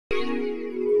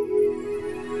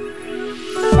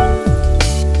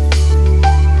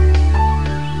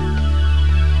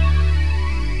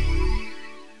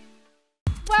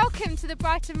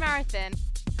Brighton Marathon.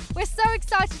 We're so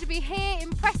excited to be here in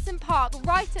Preston Park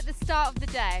right at the start of the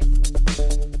day.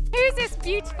 Who's this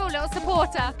beautiful little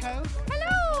supporter?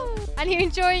 Hello! And you're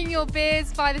enjoying your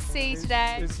beers by the sea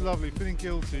today? It's lovely, feeling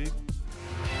guilty.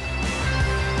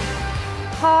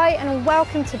 Hi and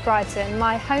welcome to Brighton,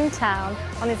 my hometown,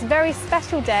 on this very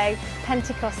special day,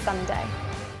 Pentecost Sunday.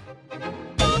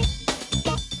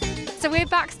 So we're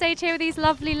backstage here with these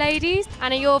lovely ladies,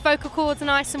 and are your vocal cords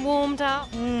nice and warmed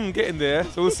up? Getting there,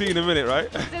 so we'll see in a minute, right?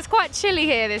 It's quite chilly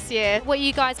here this year. What are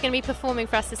you guys going to be performing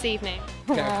for us this evening?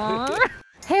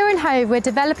 Here in Hove, we're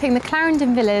developing the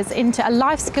Clarendon Villas into a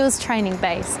life skills training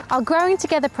base. Our Growing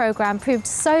Together programme proved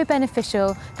so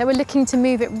beneficial that we're looking to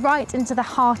move it right into the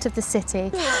heart of the city.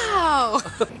 Wow!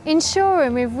 In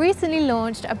Shoreham, we've recently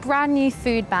launched a brand new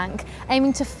food bank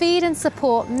aiming to feed and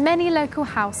support many local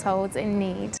households in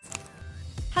need.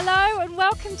 Hello and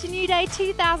welcome to New Day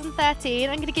 2013.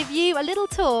 I'm going to give you a little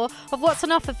tour of what's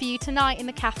on offer for you tonight in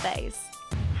the cafes.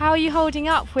 How are you holding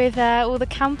up with all the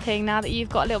camping now that you've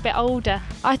got a little bit older?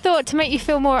 I thought to make you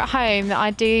feel more at home that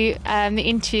I'd do the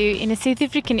interview in a South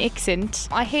African accent.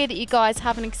 I hear that you guys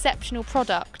have an exceptional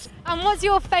product. And what's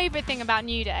your favourite thing about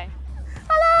New Day?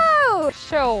 Hello!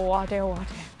 Sure, I do.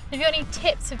 Have you got any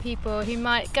tips for people who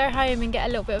might go home and get a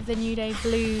little bit of the New Day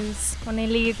blues when they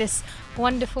leave this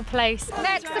wonderful place?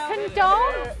 Mexican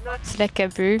dance! It's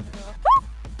lekker, boo.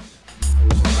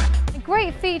 A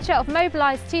great feature of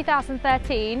Mobilise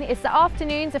 2013 is the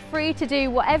afternoons are free to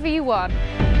do whatever you want.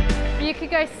 You could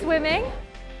go swimming,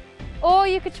 or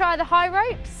you could try the high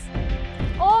ropes,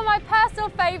 or my personal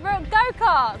favourite,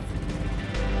 go-karts.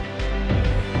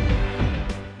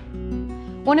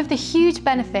 One of the huge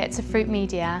benefits of Fruit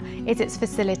Media is its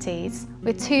facilities,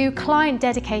 with 2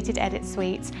 client-dedicated edit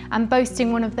suites and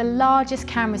boasting one of the largest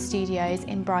camera studios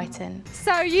in Brighton.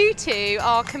 So you two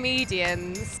are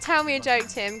comedians. Tell me a joke,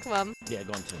 Tim, come on. Yeah,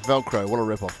 go on, Tim. Velcro, what a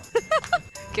rip-off.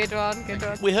 Good one, good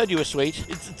one. We heard you were sweet.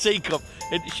 It's a teacup.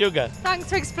 It's sugar. Thanks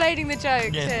for explaining the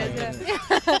joke. Yeah, Cheers, yeah.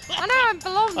 I know I'm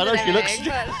blonde I know and she looks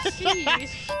everything, but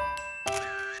sheesh.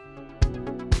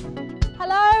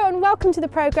 Hello and welcome to the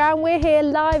programme. We're here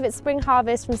live at Spring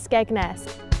Harvest from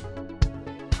Skegness.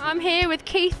 I'm here with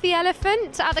Keith the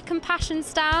Elephant at the Compassion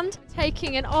stand,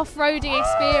 taking an off-roading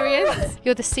experience.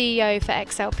 You're the CEO for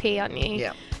XLP, aren't you?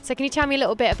 Yeah. So can you tell me a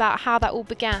little bit about how that all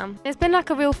began? There's been like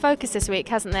a real focus this week,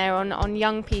 hasn't there, on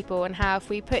young people and how if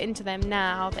we put into them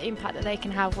now the impact that they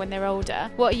can have when they're older.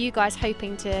 What are you guys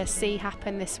hoping to see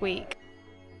happen this week?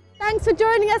 Thanks for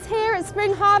joining us here at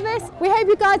Spring Harvest. We hope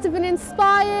you guys have been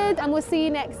inspired and we'll see you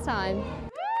next time.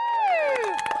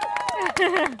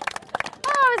 Oh,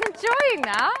 I was enjoying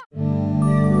that.